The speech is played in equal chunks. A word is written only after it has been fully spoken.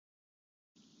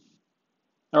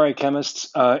All right,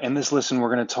 chemists, in this lesson,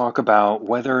 we're going to talk about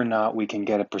whether or not we can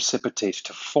get a precipitate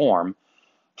to form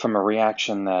from a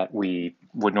reaction that we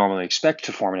would normally expect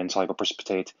to form an insoluble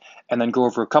precipitate, and then go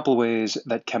over a couple ways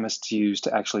that chemists use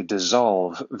to actually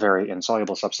dissolve very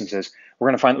insoluble substances. We're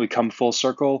going to find that we come full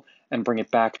circle and bring it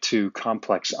back to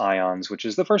complex ions, which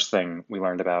is the first thing we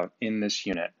learned about in this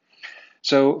unit.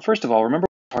 So first of all, remember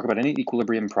when we talk about any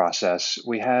equilibrium process,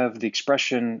 we have the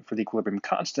expression for the equilibrium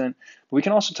constant, but we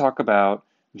can also talk about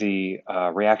the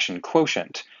reaction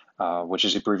quotient, which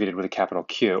is abbreviated with a capital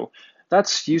Q.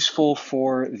 That's useful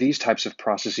for these types of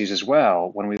processes as well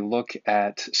when we look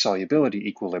at solubility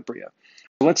equilibria.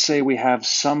 So let's say we have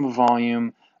some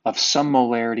volume of some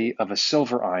molarity of a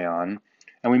silver ion,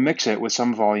 and we mix it with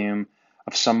some volume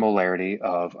of some molarity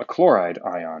of a chloride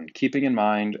ion, keeping in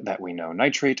mind that we know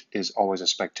nitrate is always a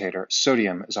spectator,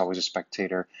 sodium is always a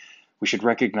spectator. We should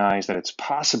recognize that it's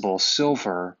possible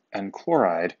silver and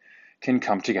chloride can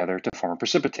come together to form a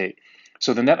precipitate.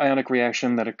 So the net ionic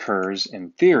reaction that occurs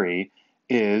in theory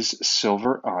is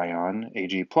silver ion,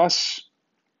 Ag plus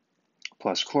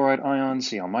chloride ion,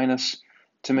 Cl minus,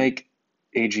 to make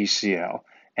AgCl.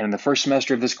 And in the first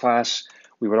semester of this class,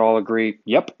 we would all agree,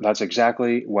 yep, that's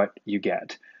exactly what you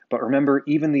get. But remember,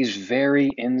 even these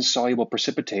very insoluble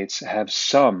precipitates have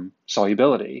some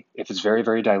solubility. If it's very,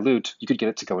 very dilute, you could get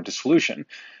it to go into solution.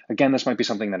 Again, this might be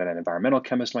something that an environmental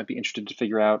chemist might be interested to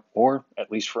figure out, or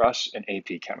at least for us, an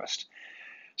AP chemist.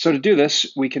 So to do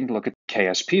this, we can look at the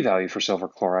KSP value for silver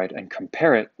chloride and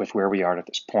compare it with where we are at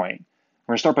this point.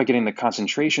 We're going to start by getting the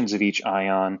concentrations of each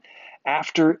ion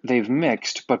after they've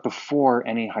mixed, but before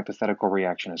any hypothetical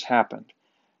reaction has happened.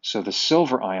 So the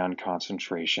silver ion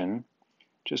concentration,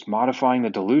 just modifying the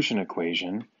dilution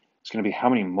equation, is going to be how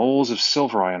many moles of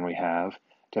silver ion we have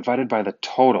divided by the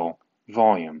total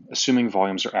volume, assuming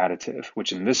volumes are additive,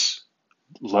 which in this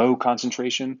low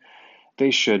concentration,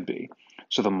 they should be.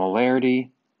 So the molarity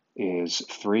is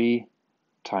 3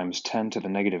 times 10 to the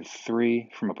negative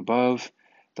 3 from up above.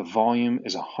 The volume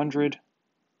is 100,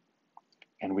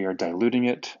 and we are diluting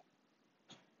it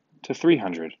to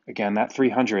 300. Again, that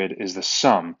 300 is the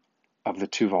sum of the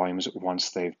two volumes once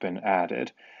they've been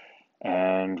added.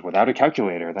 And without a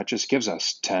calculator, that just gives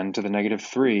us 10 to the negative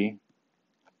 3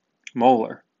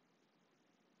 molar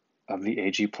of the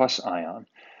Ag plus ion.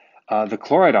 The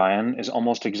chloride ion is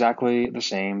almost exactly the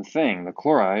same thing. The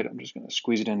chloride, I'm just going to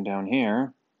squeeze it in down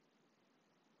here,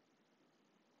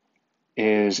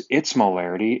 is its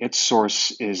molarity. Its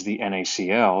source is the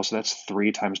NaCl, so that's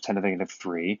 3 times 10 to the negative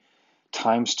 3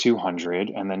 times 200,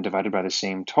 and then divided by the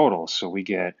same total. So we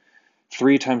get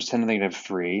 3 times 10 to the negative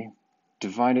 3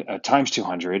 times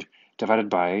 200 divided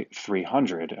by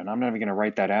 300. And I'm not even going to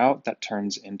write that out. That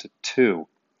turns into 2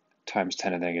 times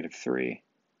 10 to the negative 3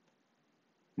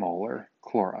 molar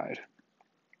chloride.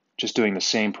 Just doing the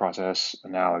same process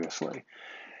analogously.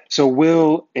 So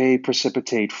will a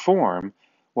precipitate form?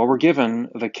 Well, we're given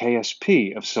the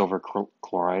KSP of silver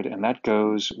chloride, and that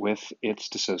goes with its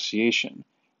dissociation.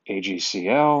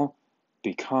 AgCl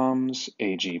becomes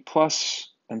Ag plus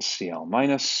and Cl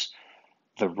minus.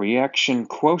 The reaction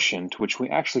quotient, which we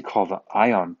actually call the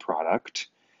ion product,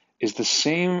 is the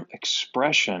same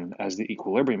expression as the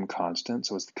equilibrium constant.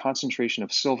 So it's the concentration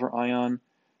of silver ion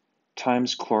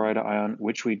times chloride ion,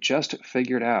 which we just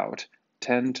figured out,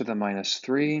 10 to the minus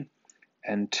 3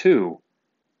 and 2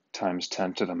 times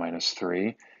 10 to the minus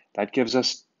 3. That gives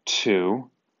us 2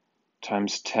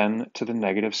 times 10 to the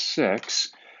negative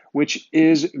 6, which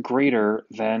is greater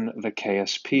than the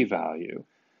KSP value.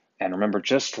 And remember,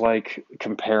 just like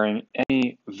comparing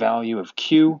any value of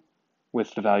Q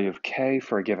with the value of K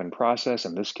for a given process,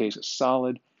 in this case a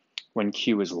solid, when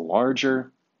Q is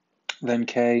larger than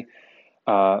K,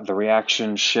 the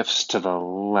reaction shifts to the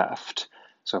left.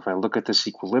 So if I look at this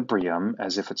equilibrium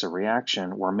as if it's a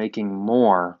reaction, we're making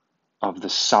more of the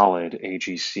solid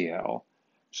AgCl.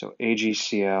 So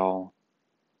AgCl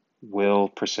will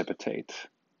precipitate.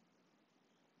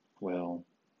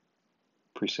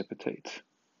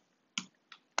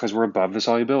 Because we're above the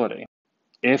solubility.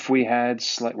 If we had,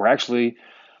 we're actually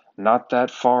not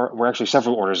that far, we're actually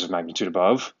several orders of magnitude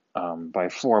above by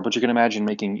 4, but you can imagine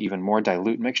making even more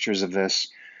dilute mixtures of this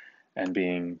and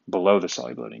being below the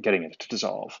solubility, getting it to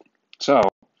dissolve. So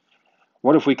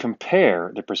what if we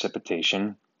compare the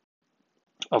precipitation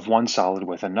of one solid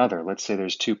with another? Let's say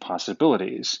there's two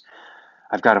possibilities.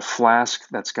 I've got a flask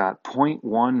that's got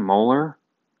 0.1 molar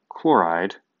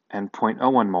chloride and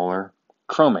 0.01 molar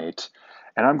chromate,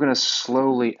 and I'm going to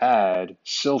slowly add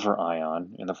silver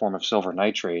ion in the form of silver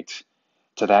nitrate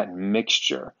to that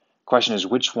mixture. Question is,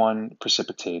 which one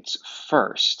precipitates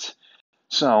first?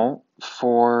 So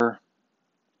for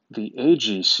the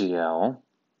AgCl,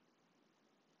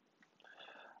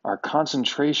 our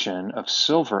concentration of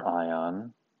silver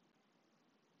ion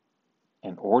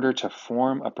in order to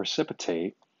form a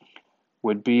precipitate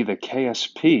would be the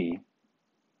KSP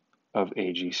of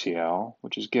AgCl,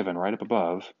 which is given right up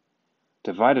above,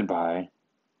 divided by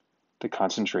the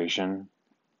concentration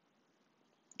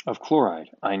of chloride.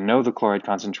 I know the chloride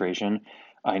concentration.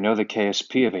 I know the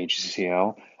KSP of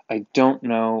AgCl. I don't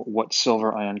know what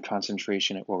silver ion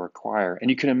concentration it will require.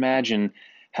 And you can imagine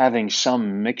having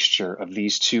some mixture of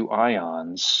these two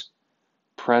ions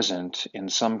present in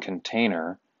some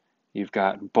container. You've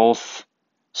got both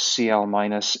Cl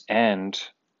minus and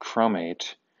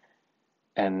chromate,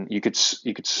 and you could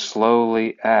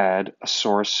slowly add a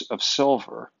source of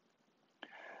silver.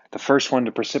 The first one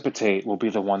to precipitate will be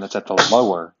the one that's at the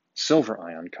lower silver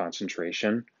ion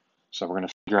concentration. So we're going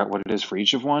to figure out what it is for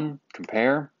each of one,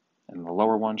 compare, and the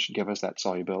lower one should give us that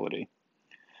solubility.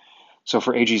 So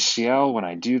for AgCl, when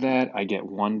I do that, I get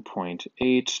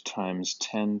 1.8 times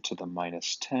 10 to the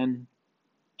minus 10,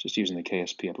 just using the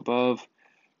KSP up above,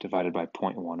 divided by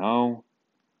 0.10,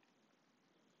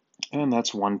 and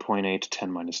that's 1.8 to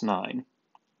 10 minus 9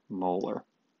 molar.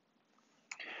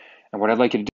 And what I'd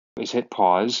like you to do is hit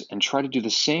pause and try to do the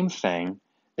same thing,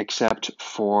 except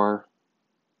for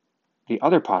the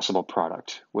other possible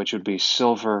product, which would be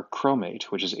silver chromate,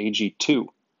 which is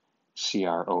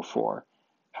Ag2CrO4.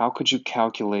 How could you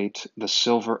calculate the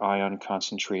silver ion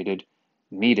concentrated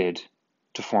needed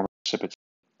to form a precipitate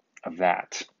of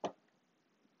that?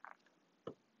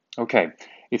 Okay,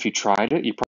 if you tried it,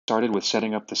 you probably started with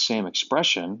setting up the same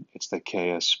expression. It's the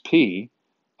KSP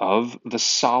of the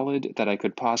solid that I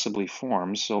could possibly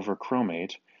form, silver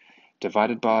chromate,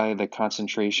 divided by the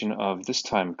concentration of, this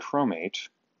time, chromate.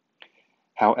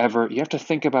 However, you have to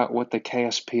think about what the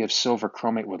KSP of silver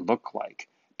chromate would look like.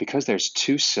 Because there's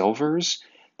two silvers,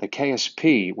 the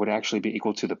KSP would actually be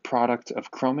equal to the product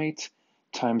of chromate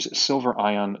times silver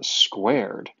ion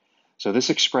squared. So this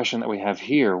expression that we have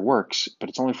here works, but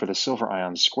it's only for the silver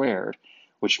ion squared,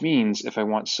 which means if I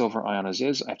want silver ion as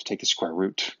is, I have to take the square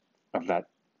root of that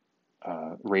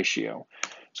ratio.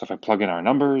 So if I plug in our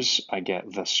numbers, I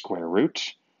get the square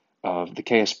root of the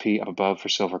KSP up above for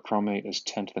silver chromate is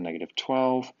 10 to the negative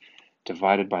 12,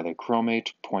 divided by the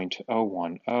chromate,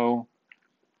 0.010.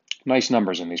 Nice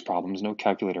numbers in these problems, no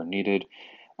calculator needed.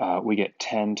 We get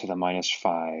 10 to the minus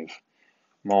 5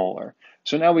 molar.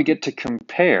 So now we get to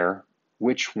compare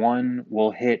which one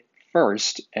will hit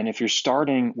first. And if you're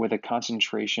starting with a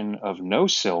concentration of no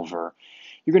silver,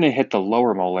 you're going to hit the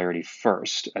lower molarity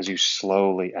first as you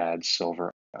slowly add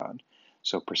silver ion.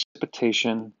 So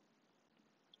precipitation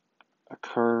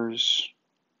occurs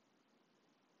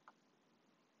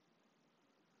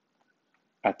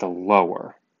at the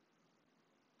lower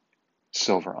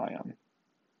silver ion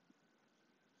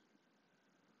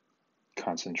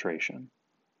concentration,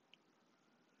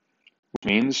 which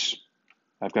means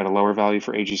I've got a lower value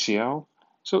for AgCl,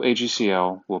 so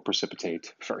AgCl will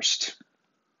precipitate first.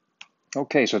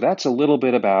 Okay, so that's a little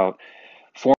bit about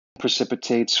forming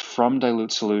precipitates from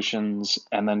dilute solutions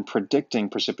and then predicting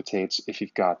precipitates if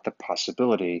you've got the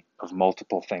possibility of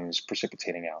multiple things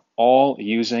precipitating out, all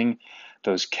using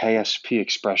those KSP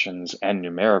expressions and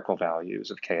numerical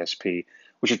values of KSP,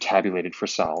 which are tabulated for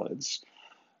solids.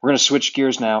 We're going to switch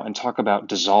gears now and talk about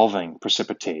dissolving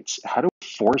precipitates. How do we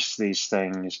force these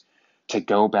things to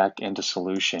go back into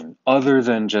solution other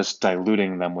than just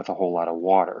diluting them with a whole lot of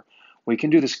water? We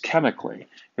can do this chemically.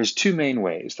 There's two main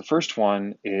ways. The first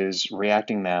one is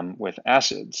reacting them with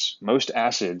acids. Most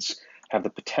acids have the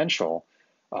potential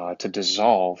to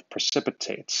dissolve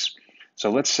precipitates. So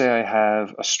let's say I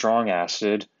have a strong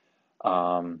acid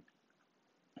and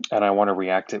I want to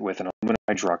react it with an aluminum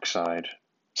hydroxide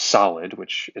solid,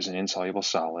 which is an insoluble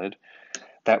solid.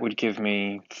 That would give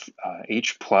me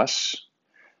H plus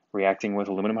reacting with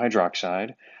aluminum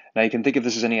hydroxide. Now you can think of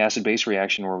this as any acid-base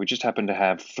reaction where we just happen to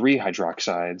have 3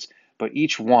 hydroxides, but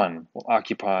each one will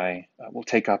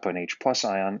take up an H plus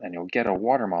ion, and you'll get a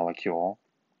water molecule,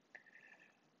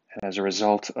 and as a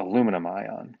result, aluminum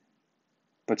ion.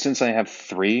 But since I have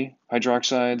 3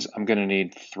 hydroxides, I'm going to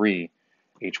need 3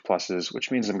 H pluses, which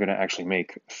means I'm going to actually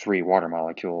make 3 water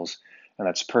molecules, and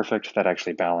that's perfect. That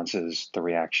actually balances the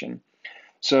reaction.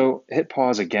 So hit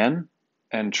pause again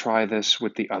and try this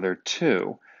with the other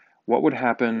 2. What would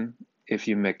happen if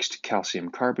you mixed calcium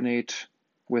carbonate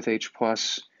with H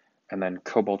plus and then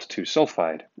cobalt 2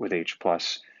 sulfide with H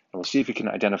plus? And we'll see if you can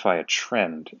identify a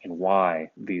trend in why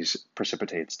these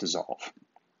precipitates dissolve.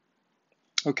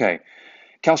 Okay,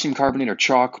 calcium carbonate or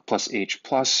chalk plus H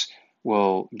plus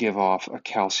will give off a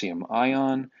calcium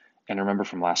ion. And remember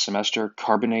from last semester,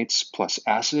 carbonates plus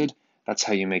acid, That's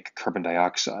how you make carbon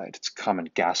dioxide. It's a common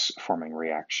gas-forming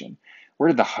reaction. Where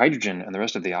did the hydrogen and the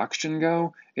rest of the oxygen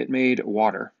go? It made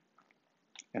water.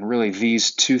 And really,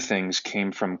 these two things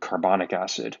came from carbonic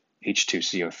acid,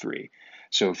 H2CO3.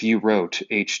 So if you wrote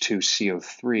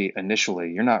H2CO3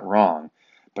 initially, you're not wrong,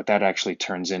 but that actually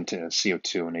turns into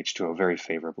CO2 and H2O very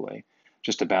favorably.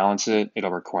 Just to balance it,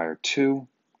 it'll require two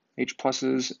H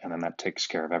pluses, and then that takes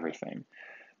care of everything.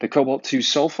 The cobalt-2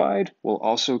 sulfide will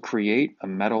also create a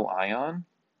metal ion.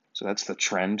 So that's the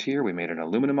trend here. We made an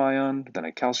aluminum ion, then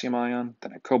a calcium ion,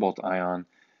 then a cobalt ion,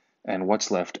 and what's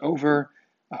left over?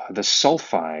 The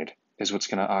sulfide is what's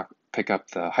going to pick up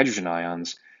the hydrogen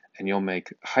ions, and you'll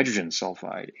make hydrogen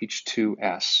sulfide,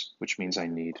 H2S, which means I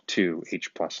need two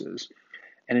H pluses.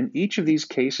 And in each of these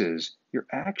cases, you're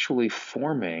actually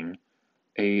forming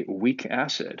a weak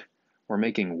acid. We're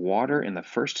making water in the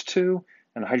first two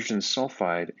and hydrogen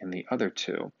sulfide in the other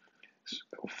two. So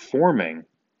forming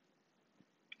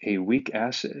a weak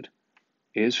acid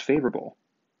is favorable.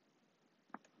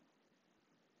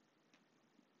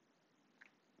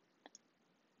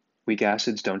 Weak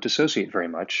acids don't dissociate very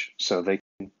much, so they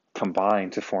can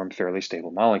combine to form fairly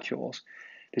stable molecules.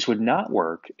 This would not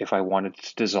work if I wanted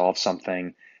to dissolve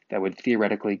something that would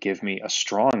theoretically give me a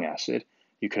strong acid.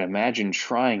 You can imagine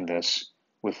trying this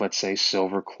with, let's say,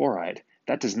 silver chloride.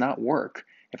 That does not work.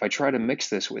 If I try to mix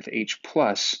this with H+,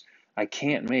 I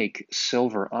can't make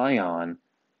silver ion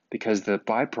because the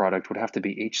byproduct would have to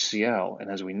be HCl. And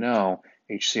as we know,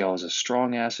 HCl is a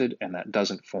strong acid and that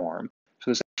doesn't form.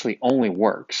 So this actually only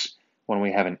works when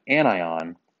we have an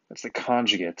anion that's the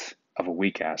conjugate of a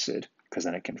weak acid, because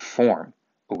then it can form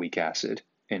a weak acid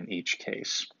in each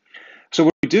case. So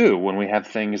what do we do when we have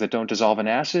things that don't dissolve in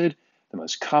acid? The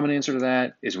most common answer to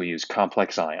that is we use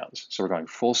complex ions. So we're going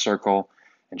full circle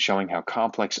and showing how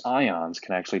complex ions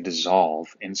can actually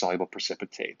dissolve in soluble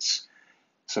precipitates.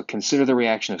 So consider the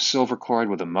reaction of silver chloride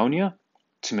with ammonia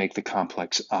to make the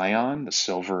complex ion, the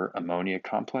silver ammonia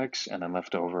complex, and then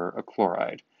left over a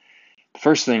chloride. The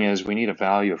first thing is we need a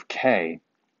value of K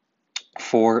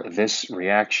for this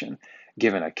reaction,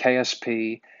 given a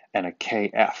KSP and a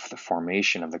KF, the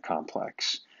formation of the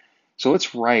complex. So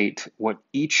let's write what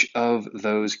each of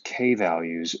those K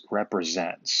values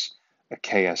represents. A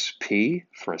KSP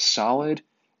for a solid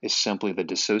is simply the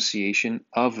dissociation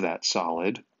of that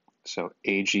solid. So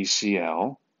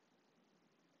AgCl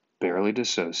barely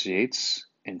dissociates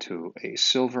into a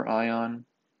silver ion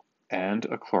and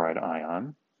a chloride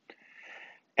ion.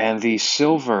 And the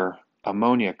silver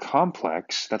ammonia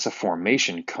complex, that's a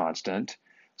formation constant.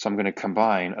 So I'm going to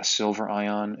combine a silver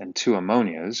ion and two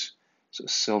ammonias. So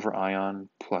silver ion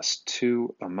plus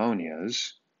two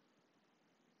ammonias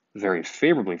very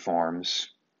favorably forms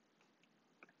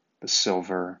the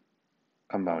silver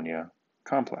ammonia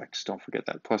complex. Don't forget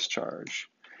that plus charge.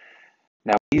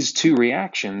 Now, these two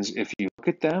reactions, if you look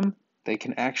at them, they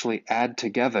can actually add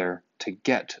together to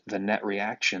get the net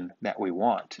reaction that we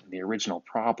want in the original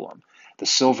problem. The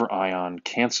silver ion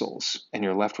cancels, and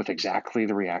you're left with exactly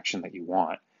the reaction that you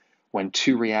want. When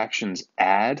two reactions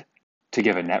add to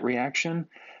give a net reaction,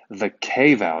 the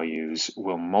K values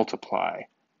will multiply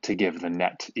to give the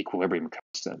net equilibrium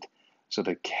constant. So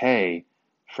the K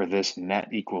for this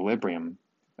net equilibrium,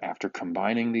 after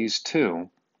combining these two,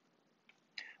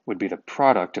 would be the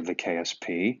product of the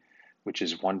KSP, which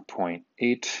is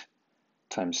 1.8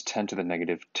 times 10 to the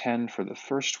negative 10 for the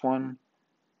first one,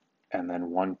 and then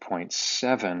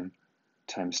 1.7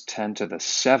 times 10 to the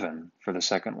 7 for the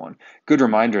second one. Good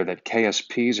reminder that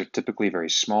KSPs are typically very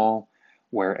small,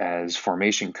 whereas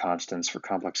formation constants for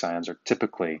complex ions are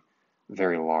typically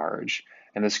very large.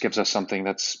 And this gives us something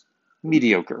that's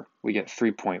mediocre. We get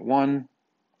 3.1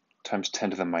 times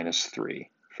 10 to the minus 3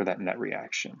 for that net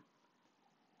reaction.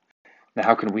 Now,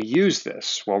 how can we use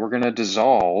this? Well, we're going to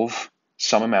dissolve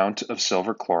some amount of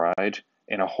silver chloride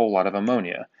in a whole lot of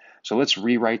ammonia. So let's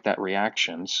rewrite that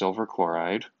reaction. Silver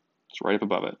chloride, it's right up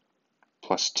above it,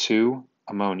 plus two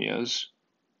ammonias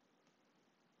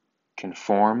can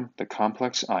form the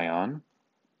complex ion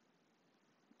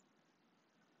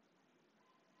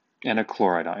and a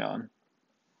chloride ion.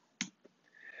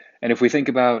 And if we think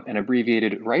about an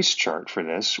abbreviated Rice chart for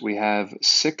this, we have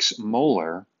 6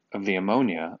 molar of the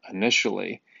ammonia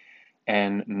initially,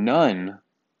 and none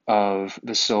of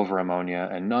the silver ammonia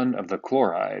and none of the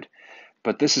chloride.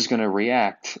 But this is going to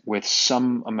react with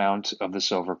some amount of the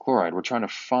silver chloride. We're trying to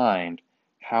find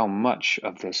how much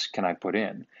of this can I put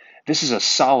in. This is a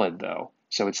solid though,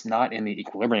 so it's not in the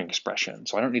equilibrium expression.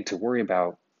 So I don't need to worry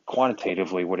about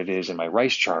quantitatively what it is in my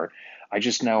Rice chart. I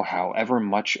just know however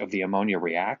much of the ammonia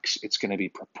reacts, it's going to be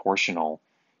proportional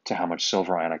to how much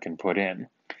silver ion I can put in.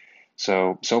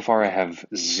 So far I have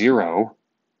 0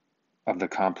 of the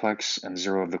complex and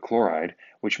 0 of the chloride,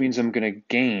 which means I'm going to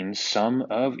gain some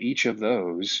of each of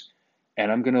those,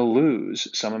 and I'm going to lose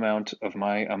some amount of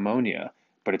my ammonia,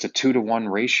 but it's a 2-to-1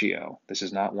 ratio. This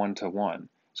is not 1-to-1,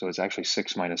 so it's actually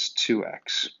 6 minus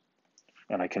 2x.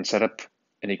 And I can set up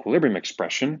an equilibrium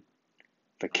expression.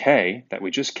 The K that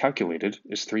we just calculated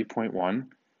is 3.1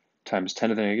 times 10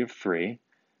 to the negative 3.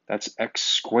 That's x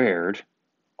squared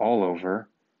all over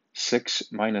 6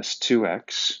 minus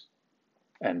 2x.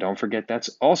 And don't forget that's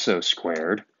also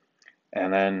squared.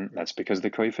 And then that's because of the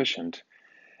coefficient.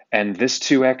 And this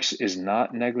 2x is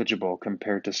not negligible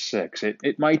compared to 6.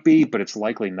 It might be, but it's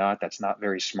likely not. That's not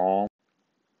very small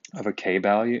of a k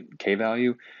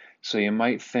value. So you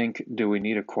might think, do we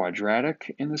need a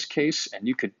quadratic in this case? And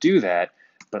you could do that,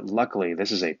 but luckily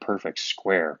this is a perfect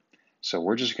square. So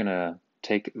we're just going to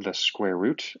take the square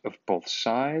root of both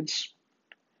sides.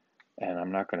 And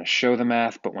I'm not going to show the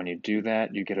math, but when you do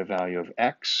that, you get a value of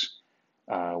x,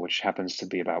 which happens to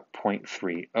be about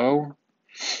 0.30.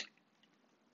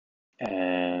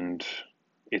 And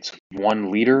it's 1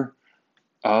 liter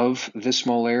of this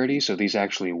molarity. So these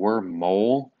actually were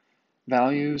mole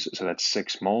values. So that's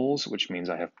 6 moles, which means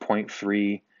I have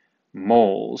 0.3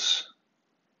 moles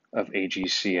of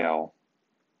AgCl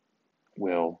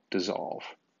will dissolve.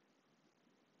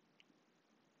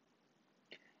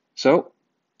 So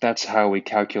that's how we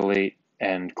calculate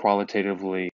and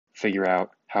qualitatively figure out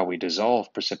how we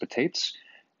dissolve precipitates,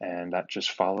 and that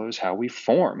just follows how we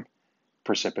form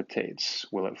precipitates.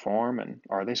 Will it form, and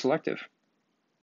are they selective?